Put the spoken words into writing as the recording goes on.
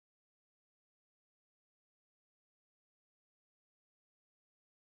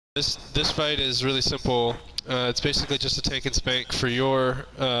This fight is really simple. It's basically just a tank and spank for your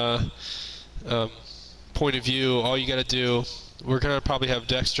point of view. All you gotta do, we're gonna probably have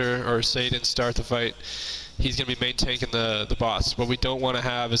Dexter or Satan start the fight. He's gonna be main tanking the boss. What we don't want to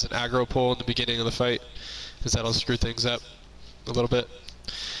have is an aggro pull in the beginning of the fight, because that'll screw things up a little bit.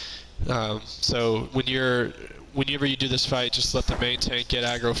 So whenever you do this fight, just let the main tank get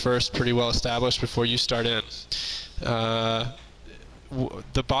aggro first, pretty well established, before you start in.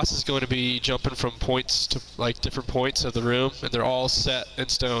 The boss is going to be jumping from points to different points of the room, and they're all set in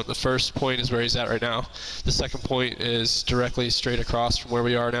stone. The first point is where he's at right now. The second point is directly straight across from where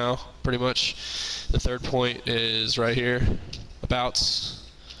we are now, pretty much. The third point is right here, abouts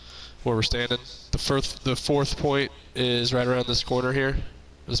where we're standing. The fourth point is right around this corner here,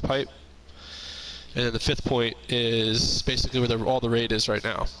 this pipe. And then the fifth point is basically where all the raid is right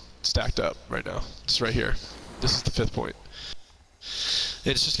now, stacked up right now. It's right here. This is the fifth point.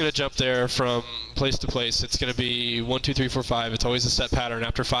 It's just going to jump there from place to place. It's going to be 1, 2, 3, 4, 5. It's always a set pattern.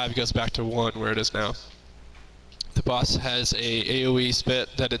 After 5, it goes back to 1, where it is now. The boss has a AoE spit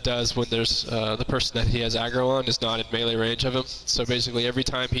that it does when there's the person that he has aggro on is not in melee range of him. So basically, every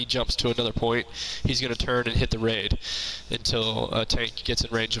time he jumps to another point, he's going to turn and hit the raid until a tank gets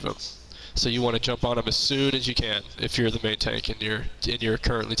in range of him. So you want to jump on him as soon as you can if you're the main tank and you're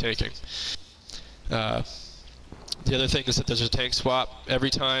currently tanking. The other thing is that there's a tank swap.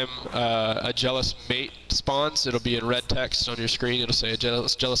 Every time a jealous mate spawns, it'll be in red text on your screen. It'll say a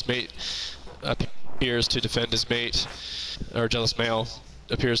jealous mate appears to defend his mate, or jealous male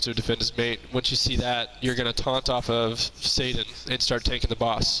appears to defend his mate. Once you see that, you're going to taunt off of Satan and start tanking the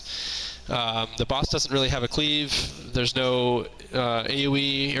boss. The boss doesn't really have a cleave. There's no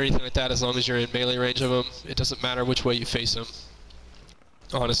AoE or anything like that as long as you're in melee range of him. It doesn't matter which way you face him.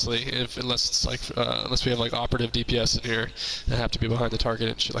 Honestly, unless it's unless we have operative DPS in here that have to be behind the target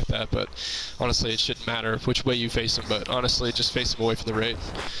and shit like that. But honestly, it shouldn't matter which way you face him. But honestly, just face him away from the raid.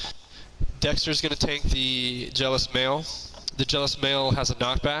 Dexter's gonna tank the jealous male. The jealous male has a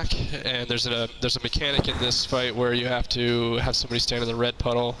knockback, and there's a mechanic in this fight where you have to have somebody stand in the red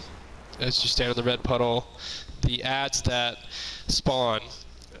puddle. As you stand in the red puddle, the ads that spawn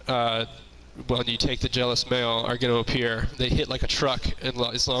when you take the jealous male are going to appear. They hit like a truck, and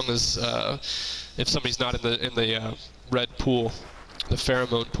as long as if somebody's not in the red pool, the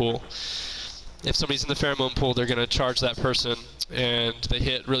pheromone pool. If somebody's in the pheromone pool, they're going to charge that person, and they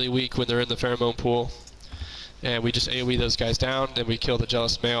hit really weak when they're in the pheromone pool. And we just AoE those guys down, then we kill the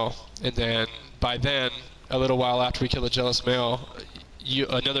jealous male, and then by then, a little while after we kill the jealous male,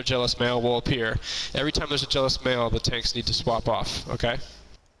 another jealous male will appear. Every time there's a jealous male, the tanks need to swap off. Okay.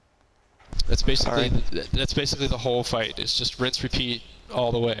 That's basically the whole fight. It's just rinse, repeat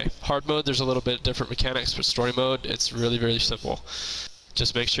all the way. Hard mode, there's a little bit different mechanics, but story mode, it's really, really simple.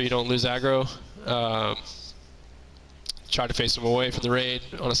 Just make sure you don't lose aggro. Try to face them away from the raid.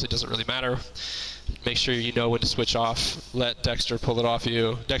 Honestly, it doesn't really matter. Make sure you know when to switch off. Let Dexter pull it off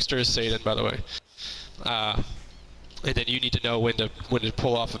you. Dexter is Satan, by the way. And then you need to know when to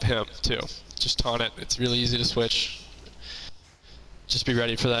pull off of him too. Just taunt it. It's really easy to switch. Just be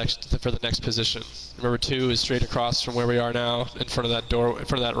ready for the next position. Remember, 2 is straight across from where we are now, in front of that door, in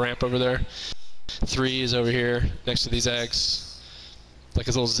front of that ramp over there. 3 is over here, next to these eggs, like a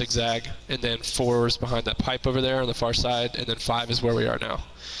little zigzag. And then 4 is behind that pipe over there on the far side. And then 5 is where we are now.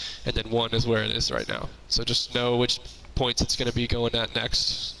 And then 1 is where it is right now. So just know which points it's going to be going at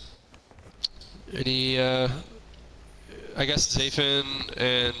next. Any, I guess Zafin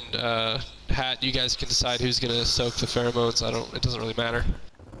and Hat, you guys can decide who's gonna soak the pheromones. It doesn't really matter.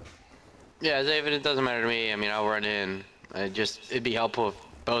 Yeah, Zafin, it doesn't matter to me. I mean, I'll run in. It'd be helpful if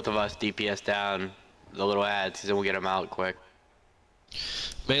both of us DPS down the little ads, because then we'll get them out quick.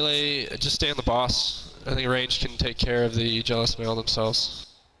 Melee, just stay on the boss. I think range can take care of the jealous male themselves.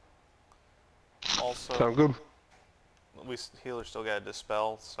 Also, sound good. We healers still got to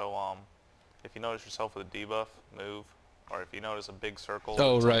dispel, so if you notice yourself with a debuff, move. Or if you notice a big circle,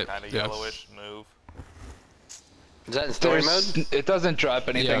 kind of yellowish, move. Is that in story mode? It doesn't drop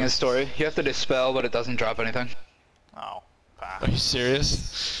anything in story. You have to dispel, but it doesn't drop anything. Oh, Are you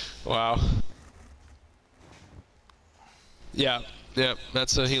serious? Wow. Yeah,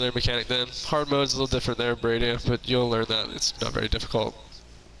 that's a healer mechanic then. Hard mode's a little different there, Brady, but you'll learn that. It's not very difficult.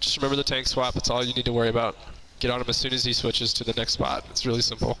 Just remember the tank swap, that's all you need to worry about. Get on him as soon as he switches to the next spot. It's really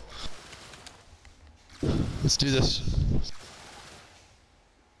simple. Let's do this.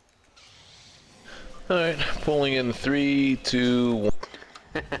 Alright, pulling in 3, 2, 1.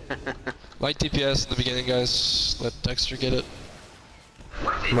 Light DPS in the beginning, guys. Let Dexter get it.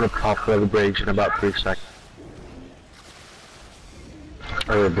 I'm gonna pop the bridge in about 3 seconds.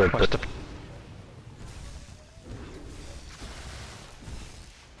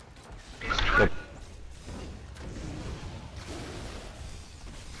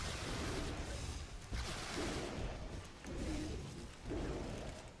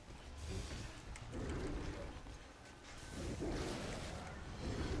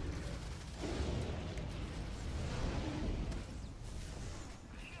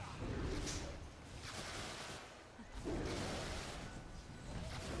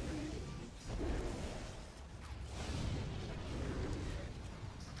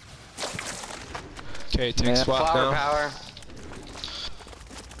 Okay, take swap flower now. Power.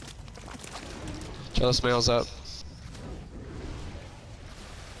 Jealous Male's up.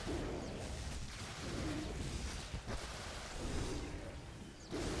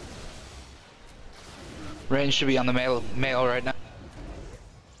 Range should be on the male right now.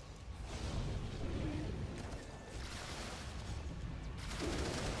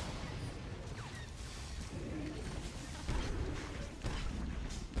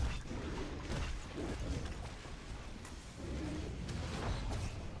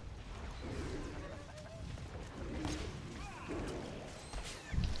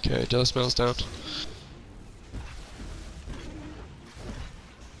 Okay, Jealous Male's down.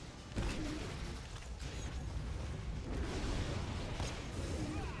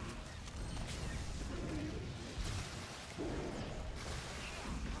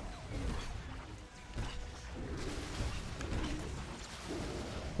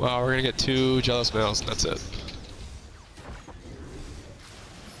 Wow, we're gonna get 2 Jealous Males, and that's it.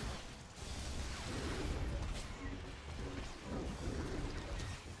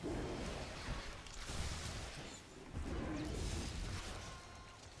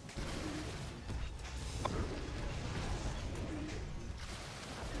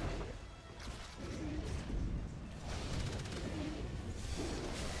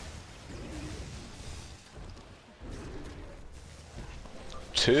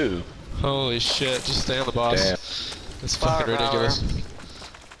 Two. Holy shit, just stay on the boss. Damn. That's Flower fucking ridiculous.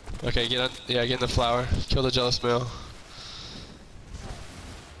 power. Okay, get on, yeah, get in the flower. Kill the Jealous Male.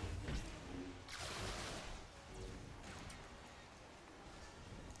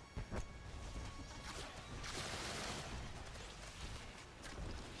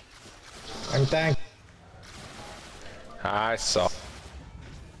 I'm tank. I saw.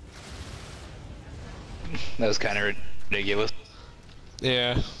 That was kind of ridiculous.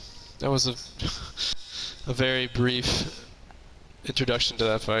 Yeah, that was a very brief introduction to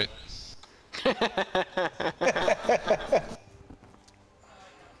that fight.